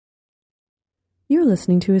You're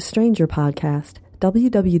listening to a Stranger podcast,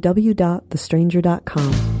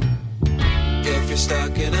 www.thestranger.com. If you're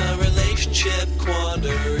stuck in a relationship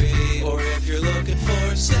quandary, or if you're looking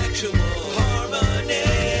for sexual harmony,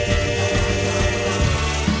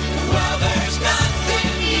 well, there's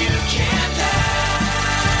nothing you can't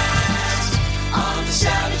ask on the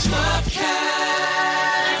Savage Lovecast.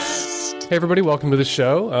 Hey everybody, welcome to the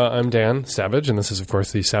show. I'm Dan Savage, and this is, of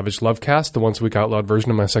course, the Savage Lovecast, the once-a-week out-loud version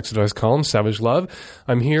of my sex advice column, Savage Love.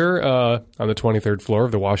 I'm here on the 23rd floor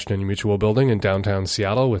of the Washington Mutual Building in downtown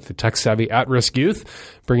Seattle with the tech-savvy at-risk youth,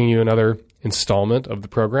 bringing you another installment of the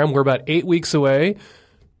program. We're about 8 weeks away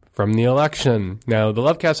from the election. Now, the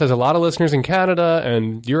Lovecast has a lot of listeners in Canada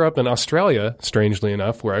and Europe and Australia, strangely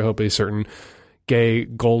enough, where I hope a certain gay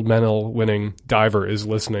gold medal winning diver is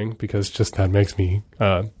listening, because just that makes me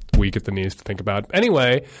weak at the knees to think about.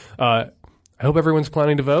 Anyway, I hope everyone's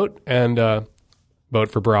planning to vote and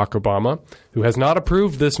vote for Barack Obama, who has not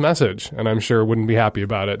approved this message, and I'm sure wouldn't be happy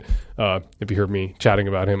about it if you heard me chatting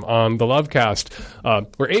about him on the Lovecast.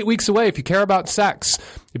 We're 8 weeks away. If you care about sex,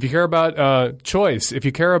 if you care about choice, if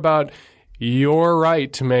you care about your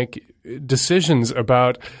right to make decisions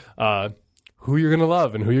about who you're going to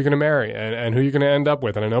love and who you're going to marry and who you're going to end up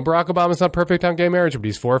with. And I know Barack Obama's not perfect on gay marriage, but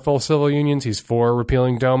he's for full civil unions. He's for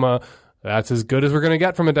repealing DOMA. That's as good as we're going to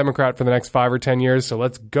get from a Democrat for the next 5 or 10 years, so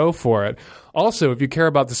let's go for it. Also, if you care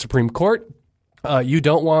about the Supreme Court, you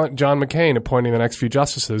don't want John McCain appointing the next few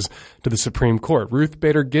justices to the Supreme Court. Ruth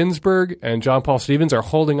Bader Ginsburg and John Paul Stevens are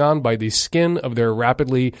holding on by the skin of their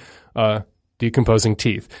rapidly decomposing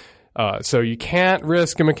teeth. So you can't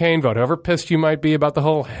risk a McCain vote. However pissed you might be about the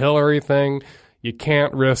whole Hillary thing, you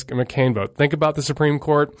can't risk a McCain vote. Think about the Supreme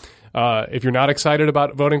Court. If you're not excited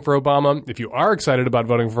about voting for Obama, if you are excited about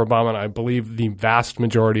voting for Obama, and I believe the vast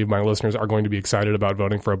majority of my listeners are going to be excited about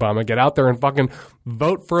voting for Obama, get out there and fucking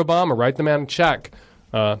vote for Obama. Write the man a check.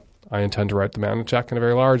 I intend to write the man a check, and a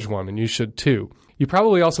very large one, and you should too. You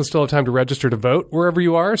probably also still have time to register to vote wherever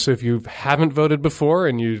you are. So if you haven't voted before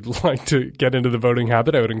and you'd like to get into the voting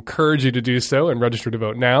habit, I would encourage you to do so and register to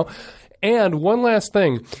vote now. And one last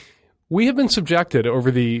thing. We have been subjected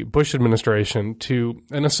over the Bush administration to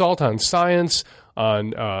an assault on science,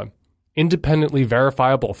 on independently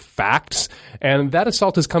verifiable facts, and that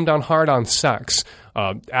assault has come down hard on sex.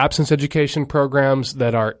 Absence education programs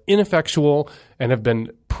that are ineffectual and have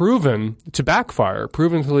been proven to backfire,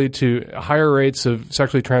 proven to lead to higher rates of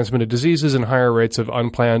sexually transmitted diseases and higher rates of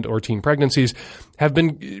unplanned or teen pregnancies,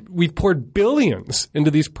 we've poured billions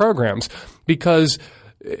into these programs because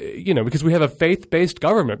we have a faith-based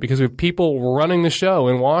government, because we have people running the show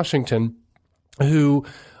in Washington who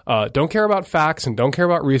don't care about facts and don't care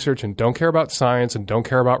about research and don't care about science and don't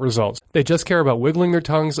care about results. They just care about wiggling their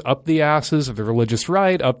tongues up the asses of the religious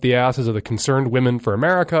right, up the asses of the Concerned Women for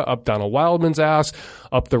America, up Donald Wildman's ass,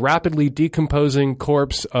 up the rapidly decomposing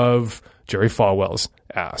corpse of Jerry Falwell's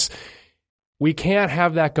ass. We can't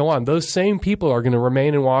have that go on. Those same people are going to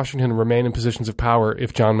remain in Washington and remain in positions of power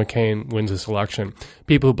if John McCain wins this election.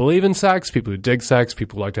 People who believe in sex, people who dig sex,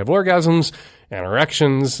 people who like to have orgasms and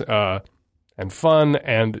erections, and fun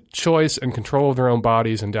and choice and control of their own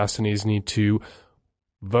bodies and destinies need to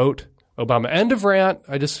vote Obama. End of rant.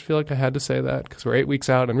 I just feel like I had to say that because we're 8 weeks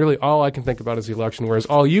out, and really all I can think about is the election, whereas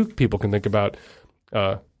all you people can think about,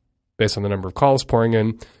 based on the number of calls pouring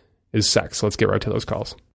in, is sex. So let's get right to those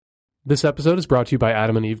calls. This episode is brought to you by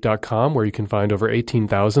AdamandEve.com, where you can find over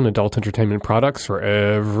 18,000 adult entertainment products for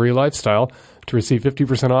every lifestyle. To receive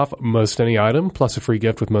 50% off most any item, plus a free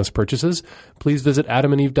gift with most purchases, please visit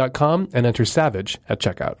AdamandEve.com and enter SAVAGE at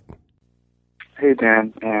checkout. Hey,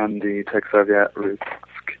 Dan and the tech-savvy at-risk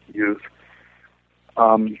youth.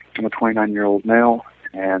 I'm a 29-year-old male,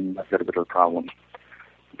 and I've got a bit of a problem.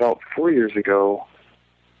 About 4 years ago,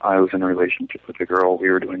 I was in a relationship with a girl. We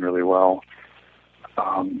were doing really well.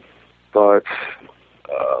 But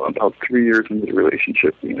about 3 years into the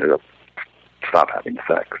relationship, we ended up stop having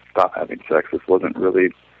sex. This wasn't really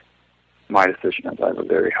my decision, as I have a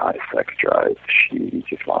very high sex drive. She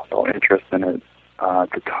just lost all interest in it.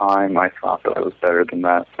 At the time, I thought that I was better than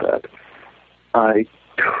that, that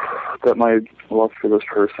my love for this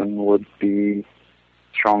person would be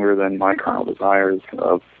stronger than my carnal desires.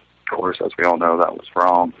 Of course, as we all know, that was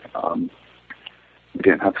wrong. We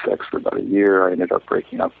didn't have sex for about a year. I ended up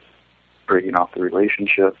breaking off the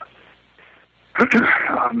relationship. At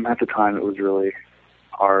the time, it was really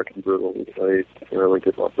hard and brutal because I really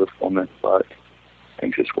did love this woman, but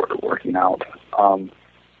things just weren't working out. So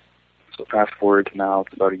fast forward to now,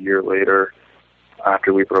 it's about a year later.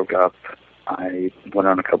 After we broke up, I went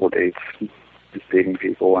on a couple of dates, just dating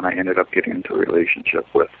people, and I ended up getting into a relationship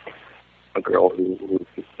with a girl who was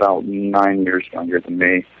about 9 years younger than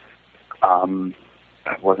me.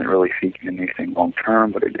 I wasn't really seeking anything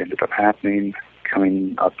long-term, but it ended up happening.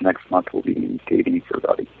 Coming up next month, we'll be dating for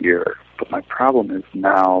about a year. But my problem is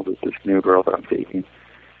now that this new girl that I'm dating,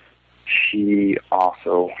 she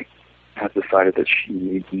also has decided that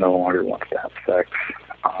she no longer wants to have sex.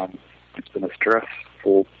 It's been a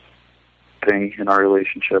stressful thing in our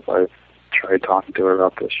relationship. I've tried talking to her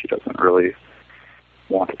about this. She doesn't really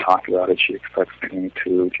want to talk about it. She expects me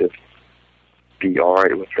to just be all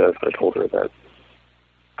right with this. I told her that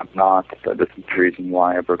I'm not, that this is the reason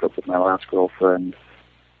why I broke up with my last girlfriend.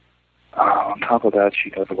 On top of that, she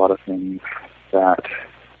does a lot of things that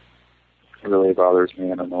really bothers me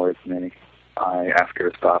and annoys me. I ask her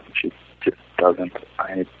to stop, and she just doesn't.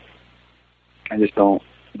 I just don't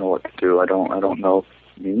know what to do. I don't know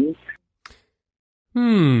me.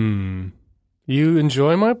 You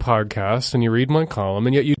enjoy my podcast and you read my column,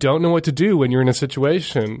 and yet you don't know what to do when you're in a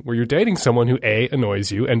situation where you're dating someone who A,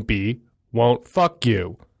 annoys you, and B, won't fuck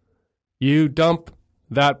you. You dump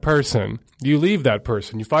that person. You leave that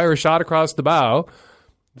person. You fire a shot across the bow.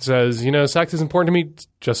 It says, sex is important to me,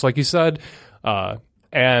 just like you said.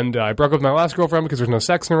 And I broke up with my last girlfriend because there's no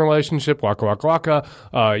sex in a relationship. Waka, waka,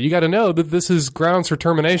 waka. You got to know that this is grounds for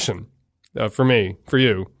termination for me, for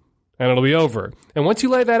you. And it'll be over. And once you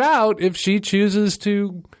lay that out, if she chooses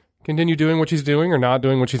to continue doing what she's doing or not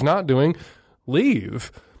doing what she's not doing,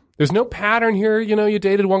 leave. There's no pattern here. You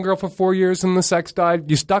dated one girl for 4 years and the sex died.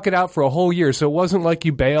 You stuck it out for a whole year. So it wasn't like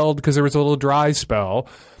you bailed because there was a little dry spell.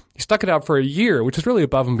 You stuck it out for a year, which is really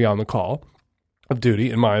above and beyond the call of duty,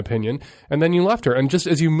 in my opinion. And then you left her. And just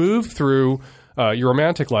as you move through your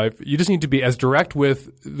romantic life, you just need to be as direct with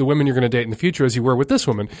the women you're going to date in the future as you were with this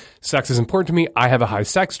woman. Sex is important to me. I have a high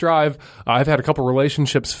sex drive. I've had a couple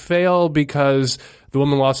relationships fail because the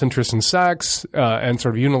woman lost interest in sex and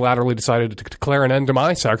sort of unilaterally decided to declare an end to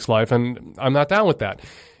my sex life, and I'm not down with that.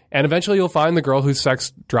 And eventually you'll find the girl whose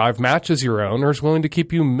sex drive matches your own or is willing to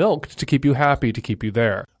keep you milked, to keep you happy, to keep you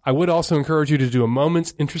there. I would also encourage you to do a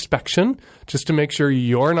moment's introspection just to make sure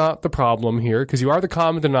you're not the problem here, because you are the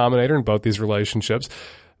common denominator in both these relationships.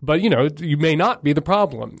 But, you may not be the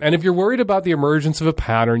problem. And if you're worried about the emergence of a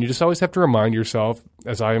pattern, you just always have to remind yourself,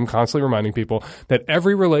 as I am constantly reminding people, that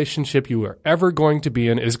every relationship you are ever going to be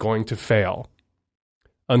in is going to fail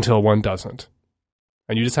until one doesn't.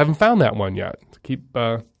 And you just haven't found that one yet.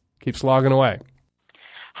 Keep slogging away.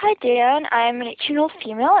 Hi, Dan. I'm an 18-year-old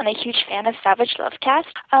female and a huge fan of Savage Lovecast.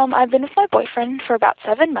 I've been with my boyfriend for about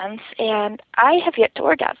 7 months, and I have yet to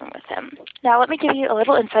orgasm with him. Now, let me give you a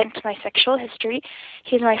little insight into my sexual history.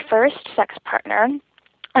 He's my first sex partner,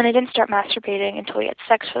 and I didn't start masturbating until we had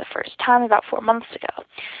sex for the first time about 4 months ago.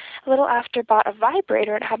 A little after, bought a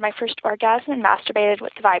vibrator and had my first orgasm and masturbated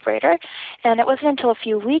with the vibrator. And it wasn't until a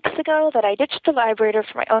few weeks ago that I ditched the vibrator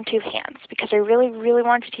for my own 2 hands because I really, really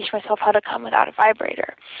wanted to teach myself how to come without a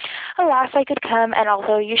vibrator. Alas, I could come, and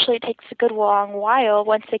although usually it takes a good long while,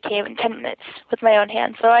 once I came in 10 minutes with my own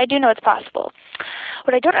hands, so I do know it's possible.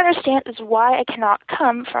 What I don't understand is why I cannot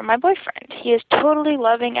come from my boyfriend. He is totally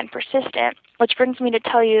loving and persistent, which brings me to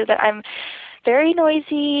tell you that I'm very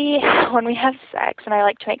noisy when we have sex, and I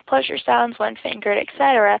like to make pleasure sounds when fingered,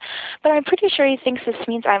 etc., but I'm pretty sure he thinks this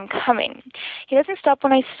means I'm coming. He doesn't stop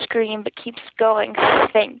when I scream, but keeps going,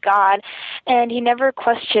 thank God, and he never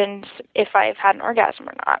questions if I've had an orgasm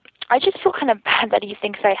or not. I just feel kind of bad that he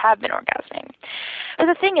thinks I have been orgasming. But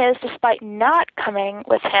the thing is, despite not coming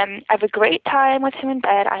with him, I have a great time with him in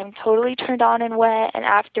bed. I'm totally turned on and wet, and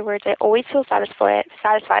afterwards I always feel satisfied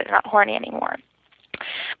and not horny anymore.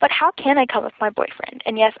 But how can I come with my boyfriend?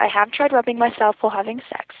 And yes, I have tried rubbing myself while having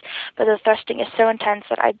sex, but the thrusting is so intense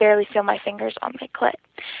that I barely feel my fingers on my clit.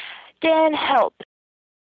 Dan, help.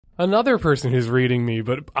 Another person who's reading me,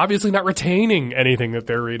 but obviously not retaining anything that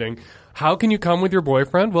they're reading. How can you come with your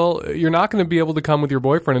boyfriend? Well, you're not going to be able to come with your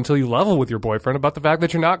boyfriend until you level with your boyfriend about the fact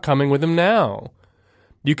that you're not coming with him now.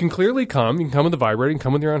 You can clearly come. You can come with the vibrator. You can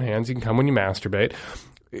come with your own hands. You can come when you masturbate.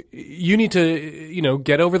 You need to,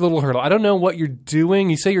 get over the little hurdle. I don't know what you're doing.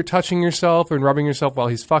 You say you're touching yourself and rubbing yourself while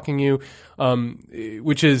he's fucking you,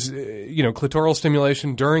 which is, clitoral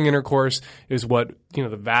stimulation during intercourse is what,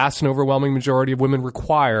 the vast and overwhelming majority of women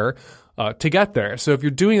require to get there. So if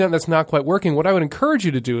you're doing that and that's not quite working, what I would encourage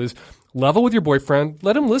you to do is level with your boyfriend.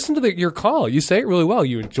 Let him listen to your call. You say it really well.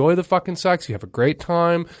 You enjoy the fucking sex. You have a great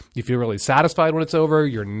time. You feel really satisfied when it's over.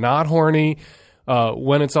 You're not horny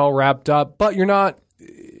when it's all wrapped up, but you're not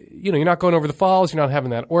going over the falls. You're not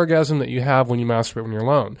having that orgasm that you have when you masturbate when you're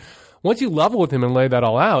alone. Once you level with him and lay that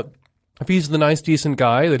all out, if he's the nice, decent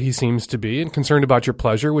guy that he seems to be and concerned about your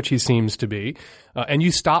pleasure, which he seems to be, and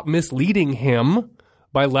you stop misleading him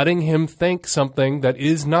by letting him think something that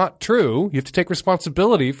is not true. You have to take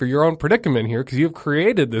responsibility for your own predicament here because you've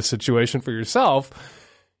created this situation for yourself.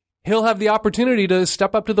 He'll have the opportunity to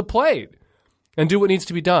step up to the plate and do what needs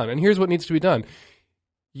to be done. And here's what needs to be done.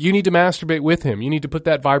 You need to masturbate with him. You need to put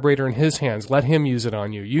that vibrator in his hands. Let him use it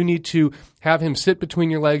on you. You need to have him sit between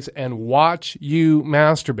your legs and watch you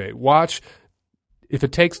masturbate. Watch, if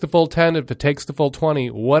it takes the full 10, if it takes the full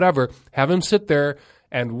 20, whatever, have him sit there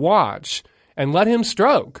and watch and let him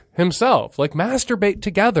stroke himself. Like, masturbate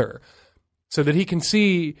together so that he can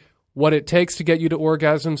see what it takes to get you to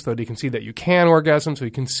orgasm, so that he can see that you can orgasm, so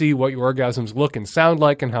he can see what your orgasms look and sound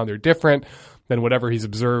like and how they're different than whatever he's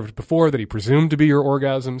observed before that he presumed to be your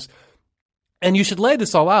orgasms. And you should lay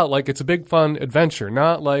this all out like it's a big fun adventure,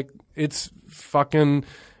 not like it's fucking,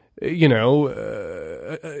 his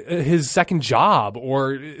second job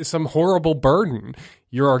or some horrible burden.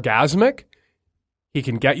 You're orgasmic. He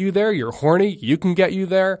can get you there. You're horny. You can get you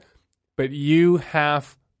there. But you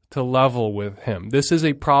have to level with him. This is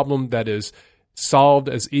a problem that is solved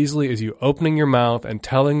as easily as you opening your mouth and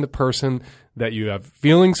telling the person that you have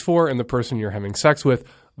feelings for and the person you're having sex with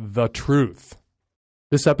the truth.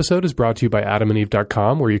 This episode is brought to you by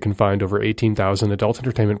AdamandEve.com, where you can find over 18,000 adult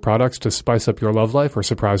entertainment products to spice up your love life or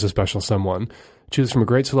surprise a special someone. Choose from a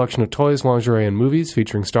great selection of toys, lingerie, and movies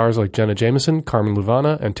featuring stars like Jenna Jameson, Carmen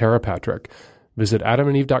Luvana, and Tara Patrick. Visit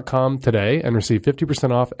AdamandEve.com today and receive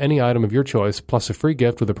 50% off any item of your choice, plus a free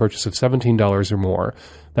gift with a purchase of $17 or more.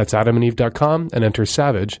 That's AdamandEve.com and enter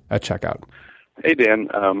SAVAGE at checkout. Hey, Dan.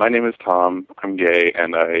 My name is Tom. I'm gay,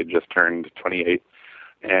 and I just turned 28.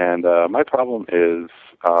 And my problem is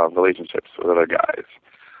relationships with other guys.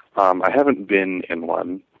 I haven't been in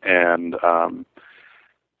one, and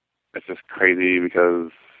it's just crazy because,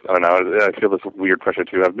 I don't know, I feel this weird pressure,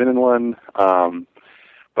 too. I've been in one,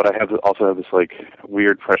 but I also have this, like,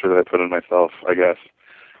 weird pressure that I put on myself, I guess,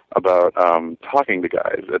 about talking to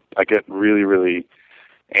guys. I get really, really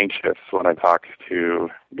anxious when I talk to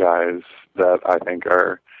guys that I think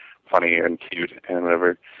are funny and cute and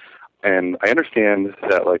whatever. And I understand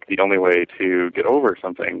that, like, the only way to get over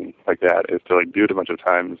something like that is to, like, do it a bunch of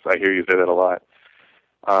times. I hear you say that a lot.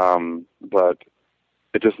 But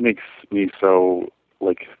it just makes me so,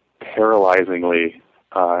 like, paralyzingly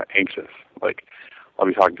anxious. Like, I'll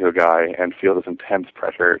be talking to a guy and feel this intense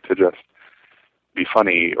pressure to just be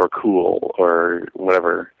funny or cool or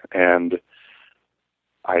whatever. And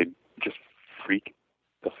I just freak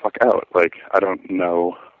the fuck out. Like, I don't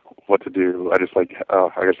know what to do. I just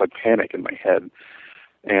panic in my head.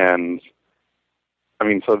 And I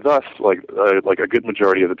mean, so thus, like a good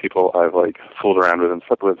majority of the people I've, like, fooled around with and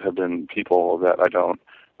slept with have been people that I don't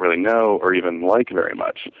really know or even like very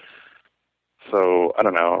much. So I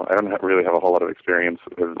don't know. I don't really have a whole lot of experience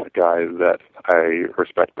with guys that I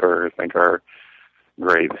respect or think are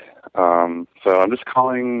great. So I'm just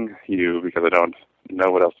calling you because I don't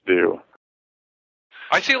know what else to do.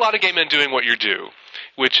 I see a lot of gay men doing what you do,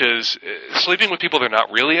 which is sleeping with people they're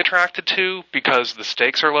not really attracted to because the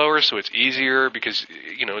stakes are lower, so it's easier because,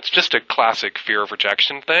 it's just a classic fear of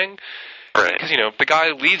rejection thing. Right. Because, if the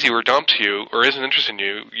guy leaves you or dumps you or isn't interested in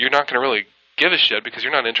you, you're not going to really give a shit because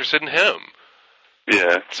you're not interested in him.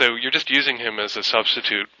 Yeah. So you're just using him as a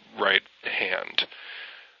substitute right hand.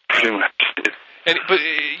 Pretty much. But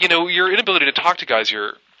your inability to talk to guys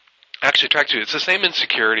you're actually attracted to, it's the same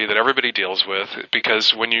insecurity that everybody deals with,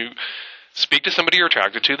 because when you speak to somebody you're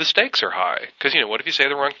attracted to, the stakes are high. Because, what if you say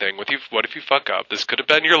the wrong thing? What if you fuck up? This could have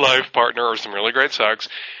been your life partner or some really great sex,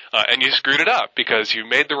 and you screwed it up because you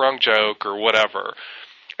made the wrong joke or whatever.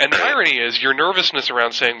 And the irony is your nervousness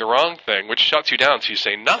around saying the wrong thing, which shuts you down so you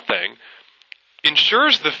say nothing,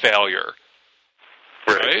 ensures the failure.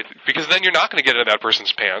 Right? Because then you're not going to get into that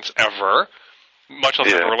person's pants ever, much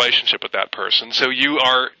less have a relationship with that person. So you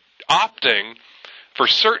are opting for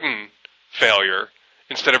certain failure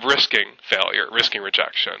instead of risking failure, risking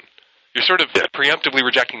rejection. You're sort of preemptively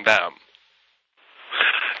rejecting them.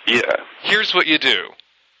 Yeah. Here's what you do.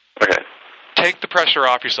 Okay. Take the pressure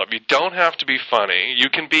off yourself. You don't have to be funny. You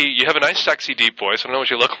have a nice, sexy, deep voice. I don't know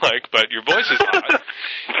what you look like, but your voice is hot.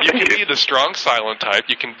 You can be the strong, silent type.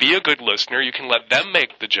 You can be a good listener. You can let them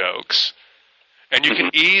make the jokes. And you can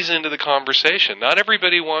ease into the conversation. Not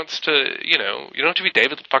everybody wants to, you don't have to be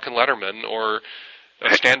David fucking Letterman or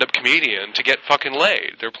a stand-up comedian to get fucking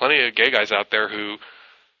laid. There are plenty of gay guys out there who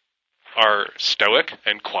are stoic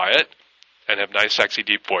and quiet and have nice, sexy,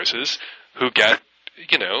 deep voices who get,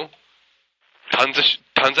 tons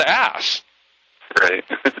of ass. Right.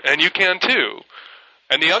 And you can too.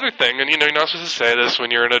 And the other thing, and you're not supposed to say this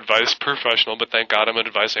when you're an advice professional, but thank God I'm an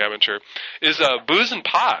advice amateur, is booze and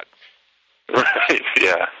pot. Right,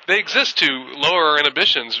 yeah. They exist to lower our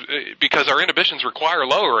inhibitions because our inhibitions require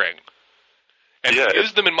lowering. And if you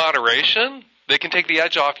use them in moderation, they can take the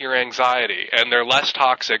edge off your anxiety, and they're less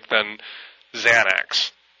toxic than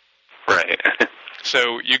Xanax. Right.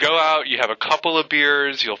 So you go out, you have a couple of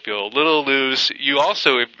beers, you'll feel a little loose. You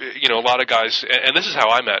also, a lot of guys, and this is how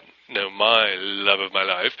I met, my love of my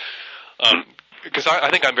life, because I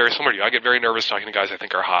think I'm very similar to you. I get very nervous talking to guys I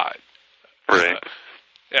think are hot. Right.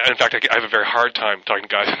 In fact, I have a very hard time talking to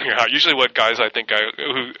guys who are hot. Usually what guys who I think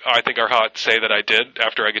are hot say that I did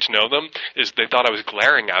after I get to know them is they thought I was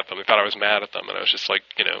glaring at them. They thought I was mad at them, and I was just like,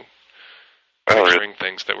 picturing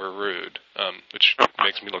things that were rude, which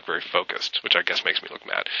makes me look very focused, which I guess makes me look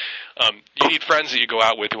mad. You need friends that you go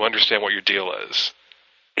out with who understand what your deal is.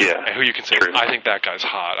 Yeah. And who you can say, I think that guy's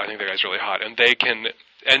hot. I think that guy's really hot. And they can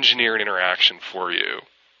engineer an interaction for you.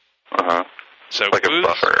 Uh-huh. So like booze, a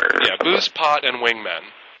buffer. Yeah, booze, pot, and wingmen.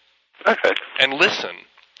 Okay. And listen.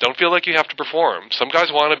 Don't feel like you have to perform. Some guys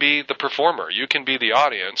want to be the performer. You can be the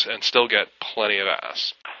audience and still get plenty of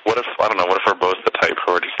ass. What if we're both the type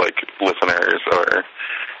who are just like listeners or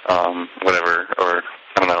whatever, or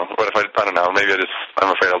I don't know. What if I don't know, maybe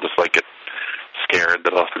I'm afraid I'll just like get scared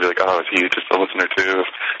that I'll have to be like, oh, is he just a listener too?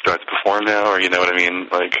 Do I have to perform now? Or you know what I mean?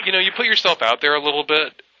 Like, you put yourself out there a little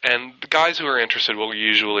bit, and the guys who are interested will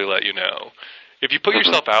usually let you know. If you put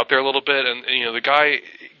yourself out there a little bit and the guy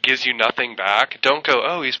gives you nothing back, don't go,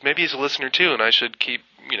 oh, maybe he's a listener too and I should keep,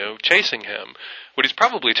 chasing him. What he's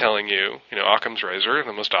probably telling you, Occam's razor,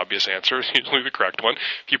 the most obvious answer is usually the correct one.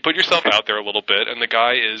 If you put yourself out there a little bit and the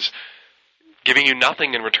guy is giving you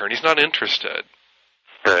nothing in return, he's not interested.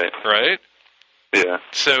 Right. Right? Yeah.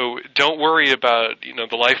 So don't worry about,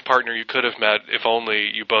 the life partner you could have met if only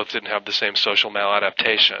you both didn't have the same social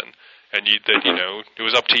maladaptation. And it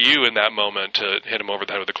was up to you in that moment to hit him over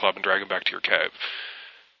the head with a club and drag him back to your cave.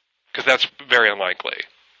 Because that's very unlikely.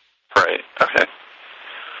 Right. Okay.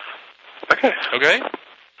 Okay?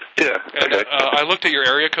 Yeah. And, okay. I looked at your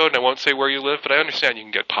area code, and I won't say where you live, but I understand you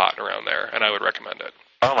can get pot around there, and I would recommend it.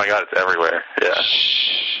 Oh, my God, it's everywhere. Yeah.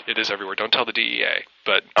 Shh. It is everywhere. Don't tell the DEA.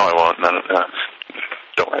 But oh, I won't. No.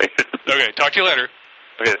 Don't worry. Okay, talk to you later.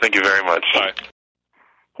 Okay, thank you very much. Bye.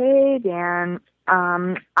 Hey, Dan.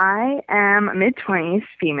 I am mid-20s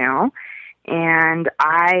female, and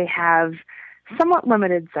I have somewhat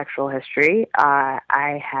limited sexual history.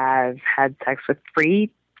 I have had sex with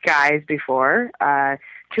 3 guys before,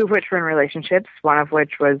 2 of which were in relationships, one of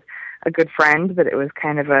which was a good friend, but it was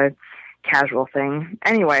kind of a casual thing.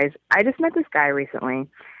 Anyways, I just met this guy recently,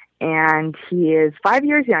 and he is 5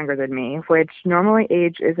 years younger than me, which normally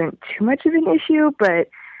age isn't too much of an issue, but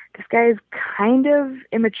this guy is kind of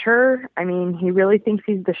immature. I mean, he really thinks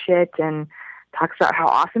he's the shit and talks about how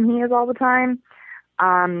awesome he is all the time.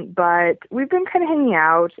 But we've been kind of hanging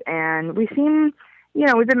out, and we seem,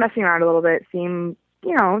 we've been messing around a little bit, seem,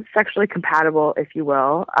 sexually compatible, if you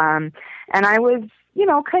will. And I was,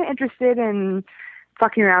 kind of interested in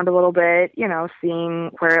fucking around a little bit,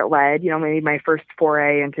 seeing where it led, maybe my first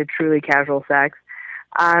foray into truly casual sex.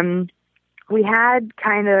 We had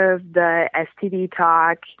kind of the STD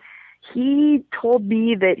talk. He told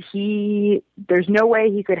me that there's no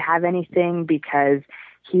way he could have anything because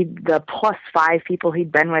the +5 people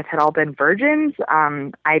he'd been with had all been virgins.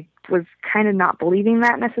 I was kind of not believing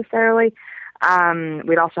that necessarily.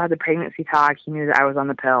 We'd also had the pregnancy talk. He knew that I was on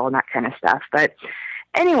the pill and that kind of stuff. But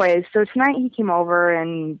anyways, so tonight he came over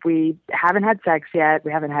and we haven't had sex yet.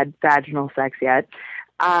 We haven't had vaginal sex yet.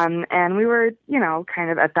 And we were,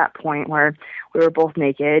 kind of at that point where we were both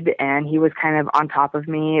naked and he was kind of on top of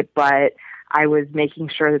me, but I was making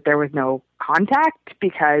sure that there was no contact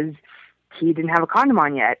because he didn't have a condom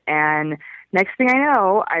on yet. And next thing I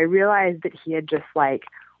know, I realized that he had just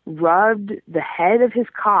rubbed the head of his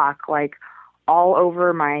cock all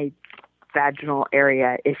over my vaginal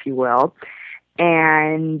area, if you will.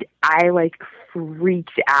 And I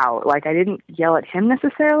freaked out. I didn't yell at him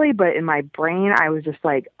necessarily, but in my brain, I was just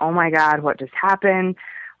oh my God, what just happened?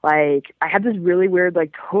 I had this really weird,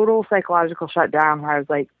 total psychological shutdown where I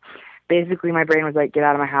was basically my brain was get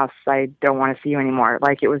out of my house. I don't want to see you anymore.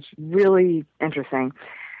 It was really interesting.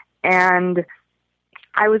 And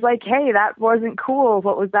I was hey, that wasn't cool.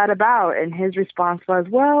 What was that about? And his response was,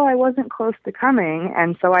 well, I wasn't close to coming.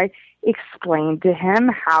 And so I explained to him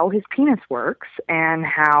how his penis works and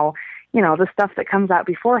how, the stuff that comes out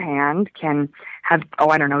beforehand can have,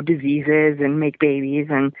 diseases and make babies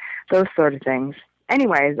and those sort of things.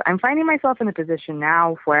 Anyways, I'm finding myself in a position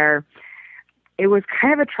now where it was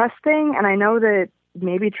kind of a trust thing. And I know that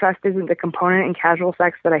maybe trust isn't the component in casual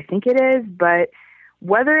sex that I think it is, but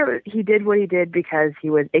whether he did what he did because he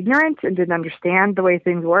was ignorant and didn't understand the way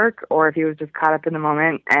things work, or if he was just caught up in the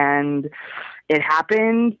moment and it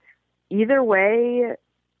happened, either way,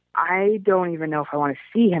 I don't even know if I want to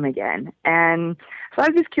see him again. And so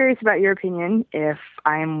I'm just curious about your opinion, if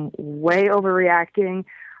I'm way overreacting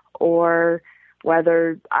or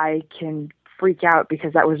whether I can freak out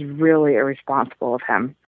because that was really irresponsible of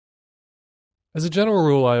him. As a general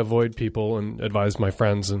rule, I avoid people and advise my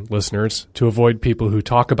friends and listeners to avoid people who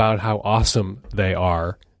talk about how awesome they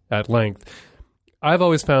are at length. I've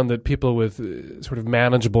always found that people with sort of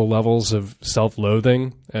manageable levels of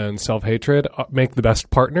self-loathing and self-hatred make the best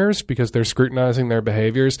partners because they're scrutinizing their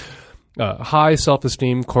behaviors. High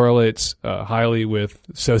self-esteem correlates highly with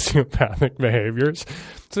sociopathic behaviors.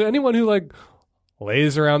 So anyone who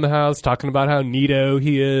lays around the house talking about how neato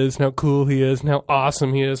he is, and how cool he is, and how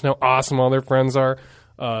awesome he is, and how awesome all their friends are,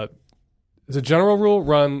 as a general rule,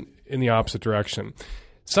 run in the opposite direction.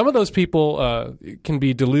 Some of those people can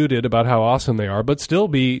be deluded about how awesome they are, but still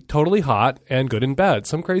be totally hot and good in bed.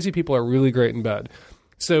 Some crazy people are really great in bed.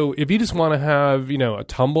 So if you just want to have, a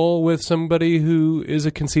tumble with somebody who is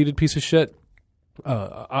a conceited piece of shit,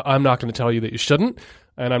 I'm not going to tell you that you shouldn't,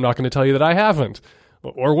 and I'm not going to tell you that I haven't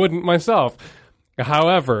or wouldn't myself.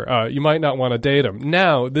 However, you might not want to date him.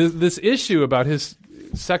 Now, this issue about his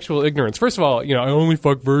sexual ignorance, first of all, I only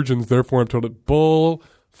fuck virgins, therefore I'm told it. Bull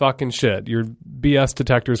fucking shit. Your BS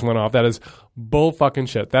detectors went off. That is bull fucking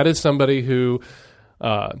shit. That is somebody who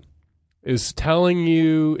is telling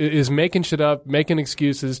you, is making shit up, making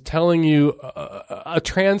excuses, telling you a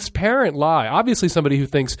transparent lie. Obviously somebody who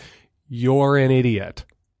thinks you're an idiot,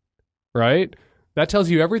 right? That tells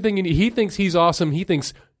you everything. He thinks he's awesome. He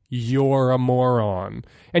thinks you're a moron.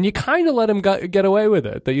 And you kind of let him get away with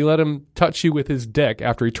it, that you let him touch you with his dick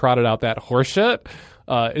after he trotted out that horseshit,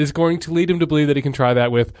 is going to lead him to believe that he can try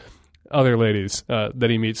that with other ladies that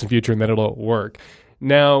he meets in future and that it'll work.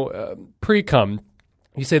 Now, pre-cum,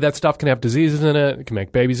 you say that stuff can have diseases in it, it can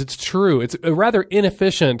make babies. It's true. It's a rather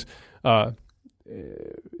inefficient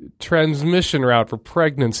transmission route for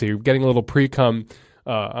pregnancy, getting a little pre-cum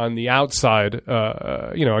on the outside,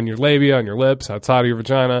 on your labia, on your lips, outside of your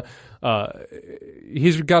vagina.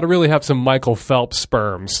 He's got to really have some Michael Phelps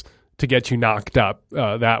sperms to get you knocked up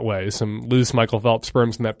that way, some loose Michael Phelps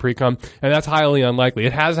sperms in that pre-cum, and that's highly unlikely.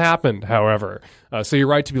 It has happened, however. So you're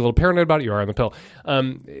right to be a little paranoid about it. You are on the pill.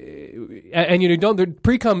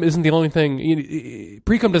 Pre-cum isn't the only thing.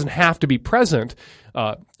 Pre-cum doesn't have to be present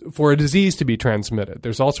for a disease to be transmitted.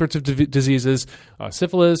 There's all sorts of diseases,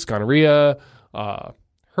 syphilis, gonorrhea,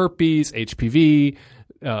 herpes, HPV,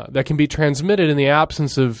 that can be transmitted in the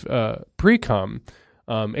absence of pre-cum.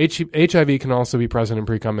 HIV can also be present in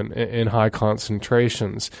pre-cum in high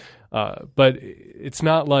concentrations. But it's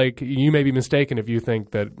not like, you may be mistaken if you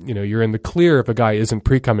think that, you're in the clear if a guy isn't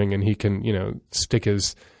pre-cumming and he can, stick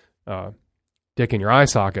his dick in your eye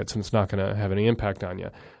sockets and it's not going to have any impact on you.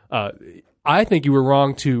 I think you were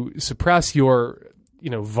wrong to suppress your,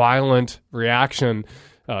 violent reaction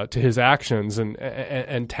to his actions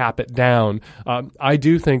and tap it down. I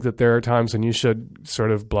do think that there are times when you should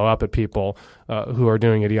sort of blow up at people who are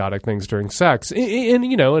doing idiotic things during sex in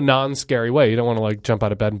a non-scary way. You don't want to jump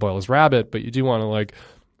out of bed and boil his rabbit, but you do want to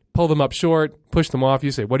pull them up short, push them off.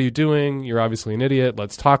 You say, "What are you doing? You're obviously an idiot.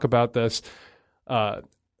 Let's talk about this."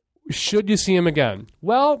 Should you see him again?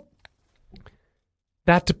 Well,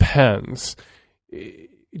 that depends.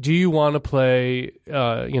 Do you want to play,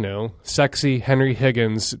 sexy Henry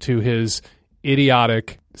Higgins to his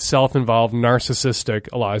idiotic, self-involved, narcissistic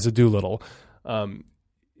Eliza Doolittle?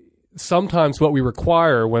 Sometimes what we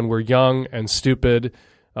require when we're young and stupid,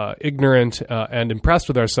 ignorant, and impressed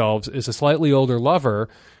with ourselves is a slightly older lover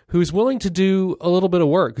who's willing to do a little bit of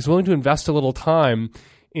work, who's willing to invest a little time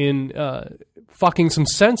in fucking some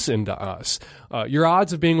sense into us. Your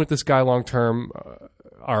odds of being with this guy long-term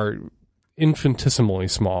are infinitesimally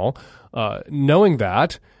small. Knowing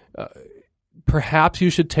that, perhaps you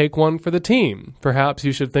should take one for the team. Perhaps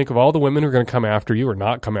you should think of all the women who are going to come after you or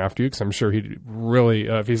not come after you, because I'm sure he'd really,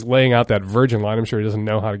 if he's laying out that virgin line, I'm sure he doesn't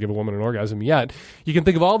know how to give a woman an orgasm yet. You can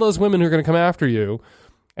think of all those women who are going to come after you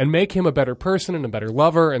and make him a better person and a better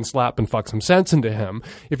lover and slap and fuck some sense into him.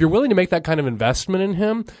 If you're willing to make that kind of investment in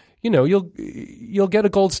him, you'll get a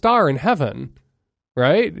gold star in heaven.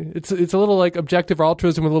 Right? It's a little like objective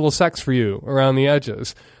altruism with a little sex for you around the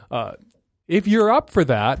edges. If you're up for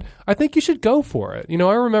that, I think you should go for it.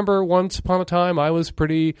 I remember once upon a time I was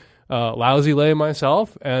pretty lousy lay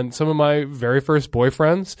myself, and some of my very first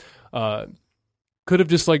boyfriends could have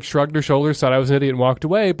just shrugged their shoulders, thought I was an idiot, and walked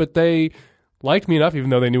away, but they liked me enough, even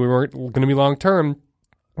though they knew we weren't going to be long term,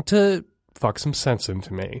 to fuck some sense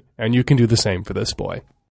into me. And you can do the same for this boy.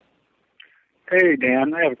 Hey,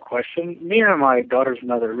 Dan, I have a question. Me and my daughter's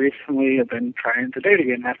mother recently have been trying to date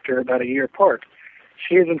again after about a year apart.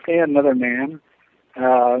 She has been seeing another man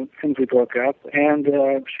since we broke up, and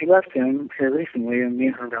she left him here recently, and me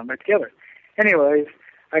and her got back together. Anyways,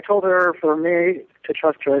 I told her for me to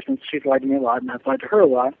trust her since she's lied to me a lot, and I've lied to her a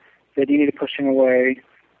lot, that you need to push him away.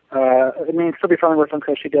 Still be friendly with him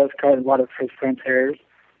because she does cut a lot of his friend's hair.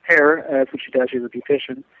 That's what she does. She's a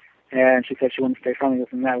beautician, and she said she wouldn't stay friendly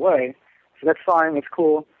with him that way. So that's fine, that's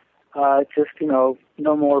cool. Just, no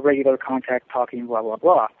more regular contact, talking, blah, blah,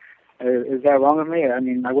 blah. Is that wrong with me? I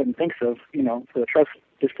mean, I wouldn't think so, for the trust,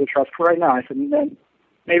 just for the trust for right now. I said,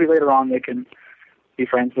 maybe later on they can be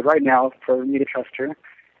friends, but right now, for me to trust her,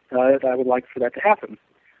 I would like for that to happen.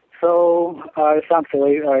 So, it sounds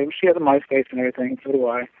silly. She has a MySpace and everything, so do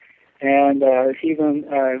I. And she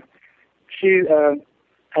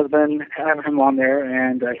has been having him on there,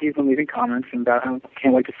 and he's been leaving comments about how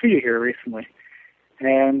can't wait to see you here recently.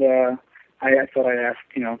 And I thought I'd ask,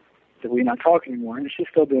 that we not talk anymore, and she's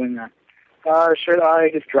still doing that. Should I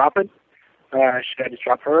just drop it? Should I just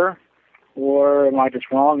drop her? Or am I just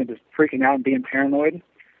wrong and just freaking out and being paranoid?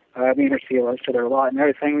 Me and her see each other a lot and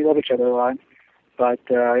everything. We love each other a lot. But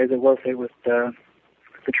is it worth it with the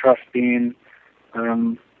trust being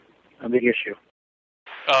a big issue?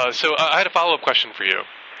 So I had a follow-up question for you.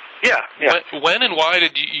 Yeah. When and why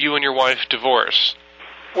did you and your wife divorce?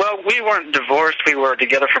 Well, we weren't divorced. We were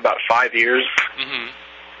together for about 5 years. Mm-hmm.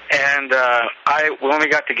 And when we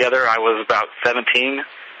got together, I was about 17,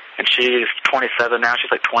 and she's 27 now.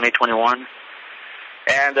 She's like 20, 21.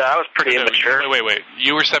 And I was pretty immature. Wait.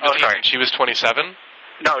 You were 17 and she was 27?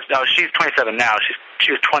 No, she's 27 now.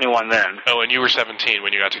 She was 21 then. Oh, and you were 17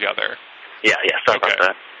 when you got together. Yeah. Sorry about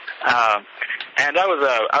that. And I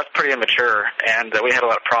was pretty immature, and we had a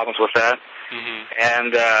lot of problems with that.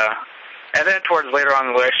 Mm-hmm. And then towards later on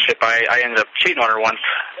in the relationship, I ended up cheating on her once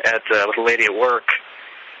with a lady at work,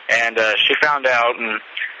 and she found out, and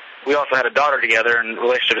we also had a daughter together, and the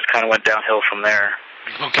relationship just kind of went downhill from there.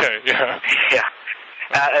 Okay, yeah. Yeah.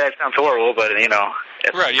 It sounds horrible, but,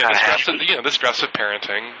 right, yeah, the stress of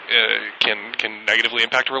parenting can negatively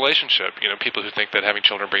impact a relationship. People who think that having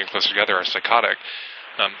children bring closer together are psychotic.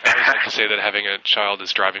 I always like to say that having a child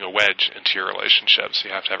is driving a wedge into your relationship, so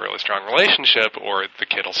you have to have a really strong relationship, or the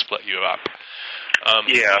kid will split you up.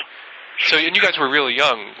 Yeah. So, and you guys were really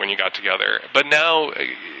young when you got together, but now,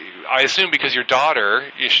 I assume because your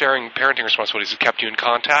daughter is sharing parenting responsibilities has kept you in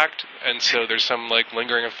contact, and so there's some,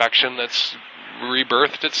 lingering affection that's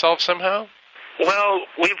rebirthed itself somehow? Well,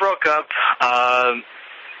 we broke up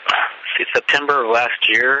September of last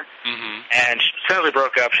year, mm-hmm. and as soon as we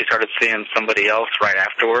broke up, she started seeing somebody else right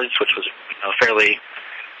afterwards, which was fairly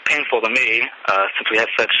painful to me, since we had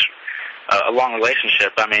such a long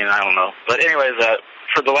relationship. I mean, I don't know. But anyways,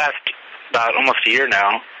 for the last about almost a year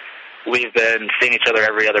now, we've been seeing each other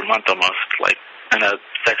every other month almost, in a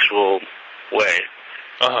sexual way.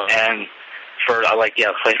 Uh-huh. And for,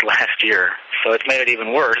 last year. So it's made it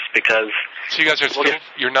even worse because... So you guys are still,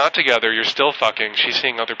 you're not together, you're still fucking, she's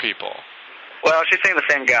seeing other people. Well, she's seeing the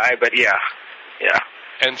same guy, but yeah.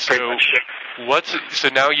 And so, so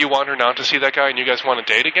now you want her not to see that guy and you guys want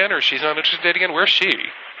to date again, or she's not interested in dating again? Where's she?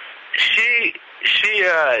 She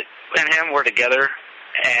and him were together,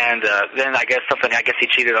 and then I guess he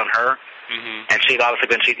cheated on her, mm-hmm. and she'd obviously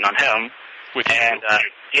been cheating on him. With you? And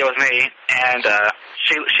it was me, and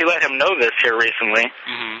she let him know this here recently,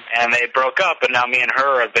 mm-hmm. and they broke up, and now me and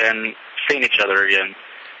her have been seeing each other again.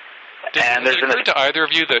 Has it occurred to either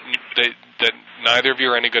of you that neither of you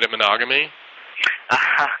are any good at monogamy?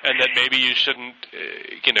 And that maybe you shouldn't,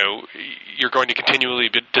 you're going to continually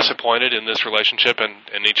be disappointed in this relationship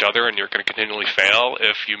and each other, and you're going to continually fail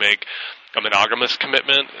if you make a monogamous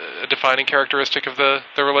commitment a defining characteristic of the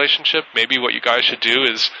relationship? Maybe what you guys should do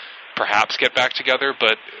is perhaps get back together,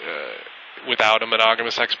 but without a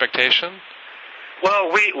monogamous expectation?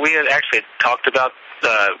 Well, we had actually talked about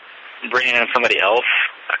bringing in somebody else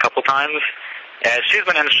a couple times, and she's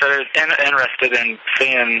been interested in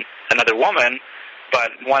seeing another woman, but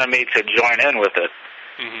wanted me to join in with it.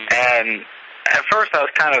 Mm-hmm. And at first I was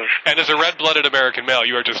kind of... And as a red-blooded American male,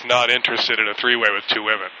 you are just not interested in a three-way with two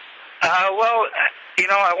women. Well,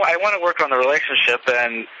 I want to work on the relationship,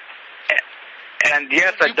 and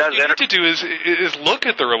yes, that does... What you need to do is look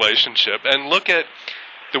at the relationship and look at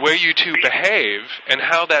the way you two behave and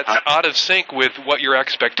how that's out of sync with what your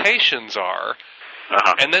expectations are.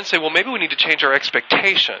 Uh-huh. And then say, well, maybe we need to change our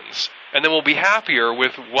expectations, and then we'll be happier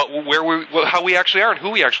with how we actually are, and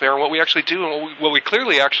who we actually are, and what we actually do, and what we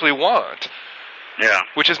clearly actually want. Yeah.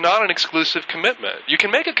 Which is not an exclusive commitment. You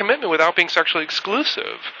can make a commitment without being sexually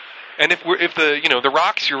exclusive. And if the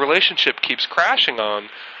rocks your relationship keeps crashing on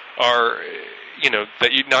are,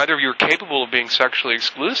 that neither of you are capable of being sexually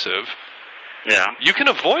exclusive, you can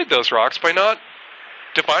avoid those rocks by not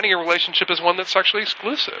defining a relationship as one that's sexually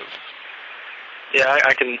exclusive. Yeah,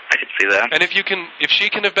 I can see that. And if she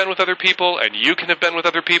can have been with other people, and you can have been with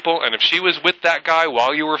other people, and if she was with that guy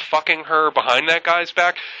while you were fucking her behind that guy's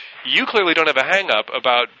back, you clearly don't have a hang-up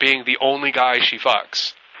about being the only guy she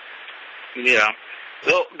fucks. Yeah.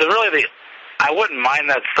 Well, I wouldn't mind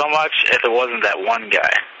that so much if it wasn't that one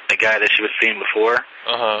guy, the guy that she was seeing before.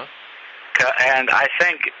 Uh-huh. And I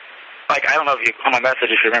think, I don't know if on my message,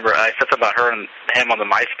 if you remember, I said something about her and him on the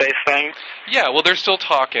MySpace thing. Yeah, well, they're still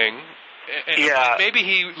talking. And yeah. Maybe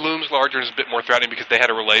he looms larger and is a bit more threatening because they had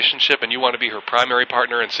a relationship and you want to be her primary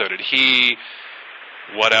partner and so did he.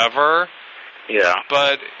 Whatever. Yeah.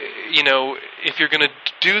 But, if you're going to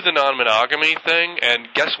do the non-monogamy thing, and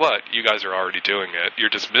guess what? You guys are already doing it.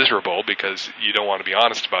 You're just miserable because you don't want to be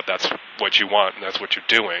honest about that's what you want and that's what you're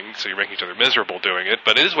doing, so you're making each other miserable doing it.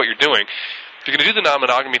 But it is what you're doing. If you're going to do the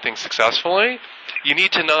non-monogamy thing successfully, you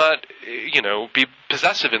need to not, be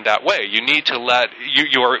possessive in that way. You need to let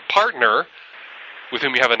your partner, with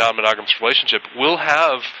whom you have a non-monogamous relationship, will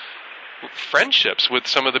have friendships with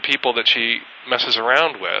some of the people that she messes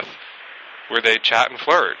around with, where they chat and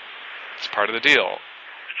flirt. It's part of the deal.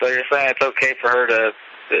 So you're saying it's okay for her to,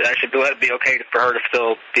 I should let it be okay for her to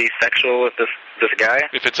still be sexual with this guy?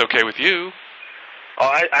 If it's okay with you. Oh,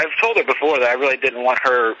 I've told her before that I really didn't want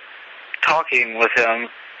her talking with him.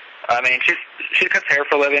 I mean, she cuts hair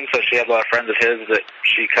for a living, so she has a lot of friends of his that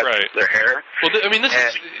she cuts their hair. Well, this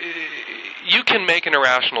is... You can make an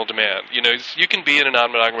irrational demand. You can be in a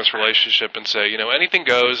non-monogamous relationship and say, anything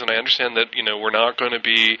goes, and I understand that, we're not going to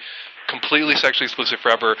be completely sexually exclusive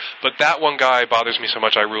forever, but that one guy bothers me so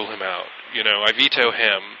much I rule him out. I veto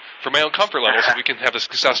him for my own comfort level so we can have a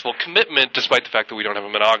successful commitment despite the fact that we don't have a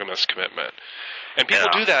monogamous commitment. And people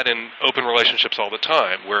do that in open relationships all the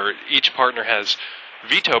time, where each partner has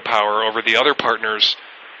veto power over the other partner's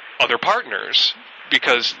other partners,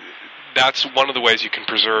 because that's one of the ways you can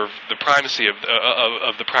preserve the primacy of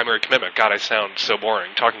the primary commitment. God, I sound so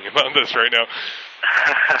boring talking about this right now.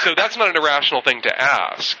 So that's not an irrational thing to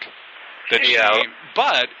ask.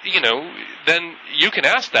 But, then you can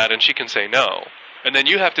ask that and she can say no. And then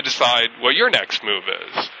you have to decide what your next move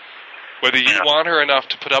is. Whether you want her enough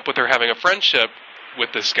to put up with her having a friendship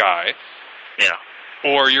with this guy,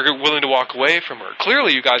 or you're willing to walk away from her.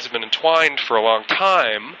 Clearly you guys have been entwined for a long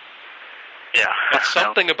time. Yeah. But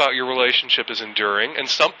something about your relationship is enduring, and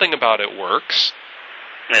something about it works.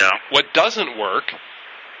 Yeah. What doesn't work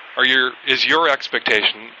is your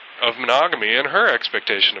expectation of monogamy and her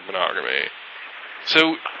expectation of monogamy.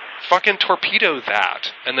 So fucking torpedo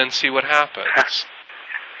that, and then see what happens.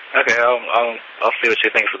 Okay, I'll see what she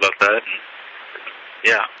thinks about that.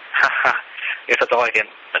 And I guess that's all I can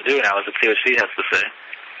do now is to see what she has to say.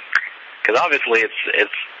 Because obviously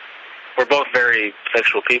we're both very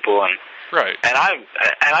sexual people, and right. And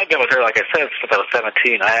I've been with her, like I said, since I was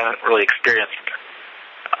 17. I haven't really experienced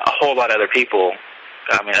a whole lot of other people.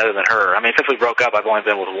 I mean, other than her. I mean, since we broke up, I've only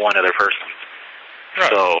been with one other person.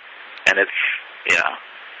 Right. So, and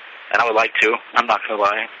and I would like to. I'm not going to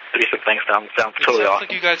lie. 36 things sounds totally awesome.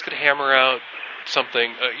 Like you guys could hammer out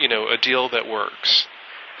something, a deal that works.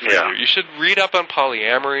 Yeah. You should read up on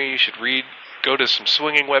polyamory. You should go to some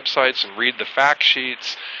swinging websites and read the fact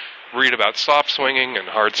sheets. Read about soft swinging and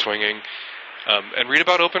hard swinging, and read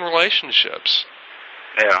about open relationships.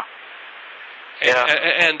 Yeah.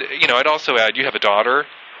 And I'd also add, you have a daughter?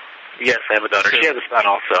 Yes, I have a daughter. She has a son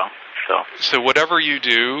also. So whatever you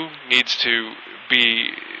do needs to be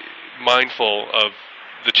mindful of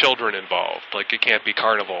the children involved. Like, it can't be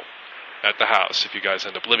carnival at the house if you guys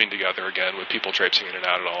end up living together again with people traipsing in and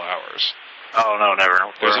out at all hours. Oh, no,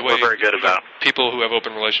 never. We're very good about people who have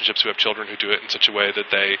open relationships who have children who do it in such a way that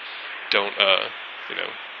they don't,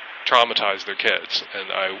 traumatize their kids.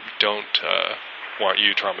 And I don't want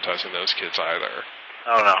you traumatizing those kids either.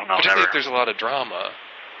 Oh, no, particularly never. If there's a lot of drama.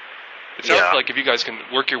 It sounds like if you guys can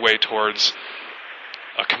work your way towards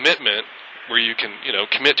a commitment where you can,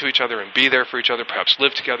 commit to each other and be there for each other, perhaps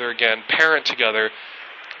live together again, parent together,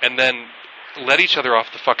 and then let each other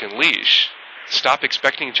off the fucking leash. Stop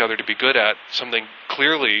expecting each other to be good at something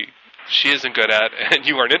clearly she isn't good at and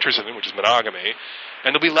you aren't interested in, which is monogamy.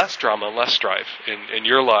 And there'll be less drama and less strife in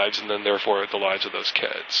your lives and then, therefore, the lives of those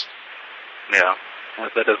kids. Yeah,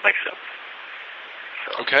 that does make sense.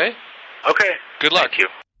 So. Okay? Okay. Good luck. Thank you.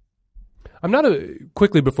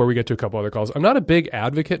 quickly before we get to a couple other calls, I'm not a big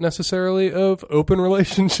advocate necessarily of open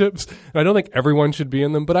relationships, and I don't think everyone should be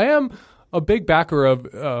in them, but I am a big backer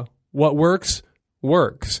of what works.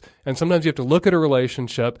 And sometimes you have to look at a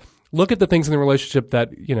relationship, look at the things in the relationship that,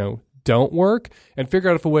 don't work, and figure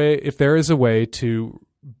out if there is a way to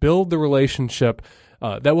build the relationship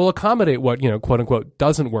that will accommodate what, quote unquote,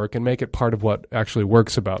 doesn't work and make it part of what actually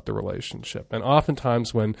works about the relationship. And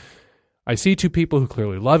oftentimes when I see two people who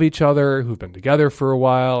clearly love each other, who've been together for a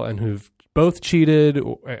while, and who've both cheated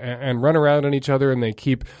and run around on each other, and they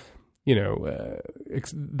keep,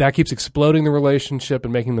 that keeps exploding the relationship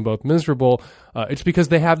and making them both miserable, it's because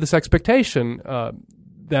they have this expectation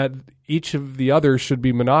that each of the others should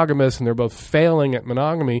be monogamous, and they're both failing at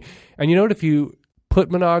monogamy. And you know what? If you put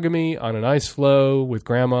monogamy on an ice floe with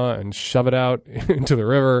grandma and shove it out into the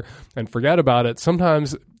river and forget about it,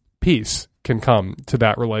 sometimes peace can come to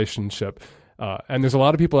that relationship. And there's a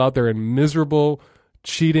lot of people out there in miserable,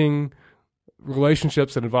 cheating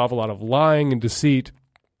relationships that involve a lot of lying and deceit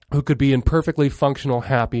who could be in perfectly functional,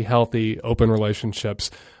 happy, healthy, open relationships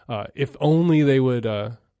if only they would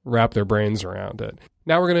wrap their brains around it.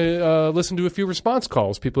 Now we're going to listen to a few response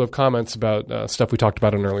calls. People have comments about stuff we talked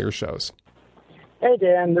about in earlier shows. Hey,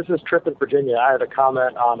 Dan, this is Tripp in Virginia. I had a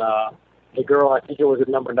comment on a girl, I think it was at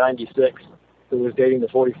number 96, who was dating the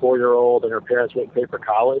 44-year-old, and her parents wouldn't pay for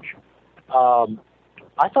college.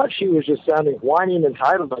 I thought she was just sounding whiny and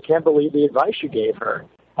entitled. I can't believe the advice you gave her.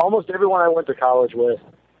 Almost everyone I went to college with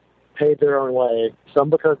paid their own way, some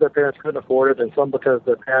because their parents couldn't afford it, and some because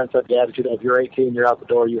their parents had the attitude of, you're 18, you're out the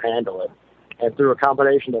door, you handle it. And through a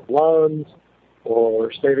combination of loans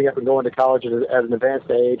or saving up and going to college at an advanced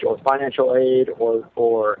age, or financial aid,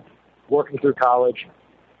 or working through college,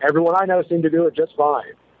 everyone I know seemed to do it just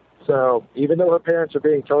fine. So even though her parents are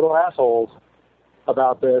being total assholes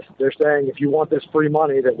about this, they're saying, if you want this free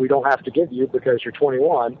money that we don't have to give you because you're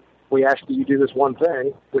 21, we ask that you do this one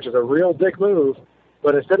thing, which is a real dick move.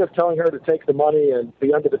 But instead of telling her to take the money and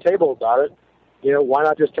be under the table about it, why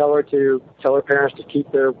not just tell her parents to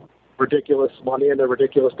keep their ridiculous money and their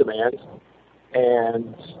ridiculous demands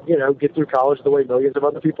and, get through college the way millions of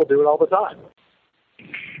other people do it all the time.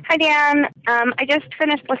 Hi, Dan. I just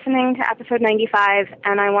finished listening to episode 95,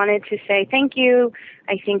 and I wanted to say thank you.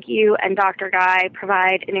 I think you and Dr. Guy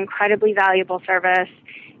provide an incredibly valuable service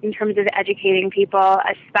in terms of educating people,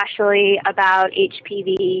 especially about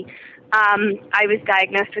HPV. I was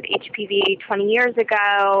diagnosed with HPV 20 years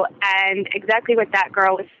ago, and exactly what that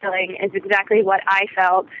girl was feeling is exactly what I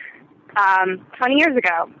felt 20 years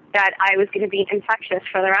ago, that I was going to be infectious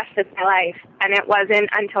for the rest of my life. And it wasn't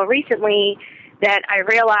until recently that I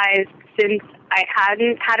realized, since I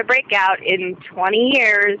hadn't had a breakout in 20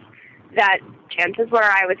 years, that chances were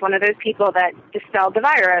I was one of those people that dispelled the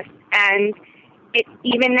virus. And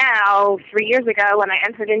even now, 3 years ago, when I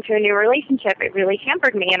entered into a new relationship, it really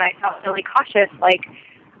hampered me, and I felt really cautious. Like,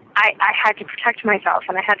 I had to protect myself,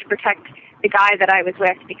 and I had to protect the guy that I was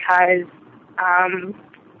with, because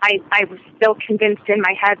I was still convinced in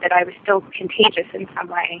my head that I was still contagious in some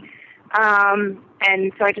way.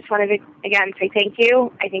 And so I just wanted to, again, say thank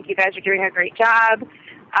you. I think you guys are doing a great job,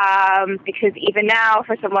 because even now,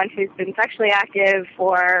 for someone who's been sexually active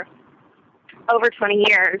for over 20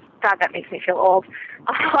 years, God, that makes me feel old.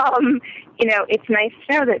 It's nice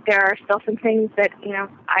to know that there are still some things that,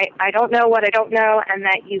 I don't know what I don't know, and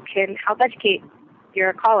that you can help educate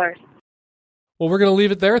your callers. Well, we're going to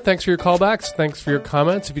leave it there. Thanks for your callbacks. Thanks for your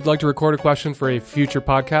comments. If you'd like to record a question for a future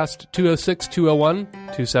podcast,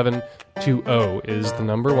 206-201-2720 is the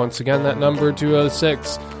number. Once again, that number,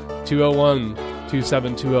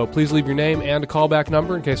 206-201-2720. Please leave your name and a callback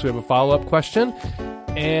number in case we have a follow-up question.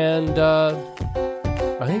 And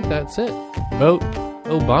I think that's it. Vote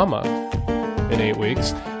Obama in 8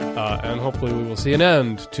 weeks. And hopefully we will see an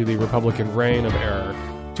end to the Republican reign of error.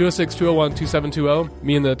 206-201-2720.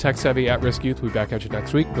 Me and the tech-savvy at-risk youth will be back at you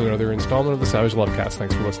next week with another installment of the Savage Lovecast.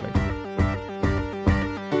 Thanks for listening.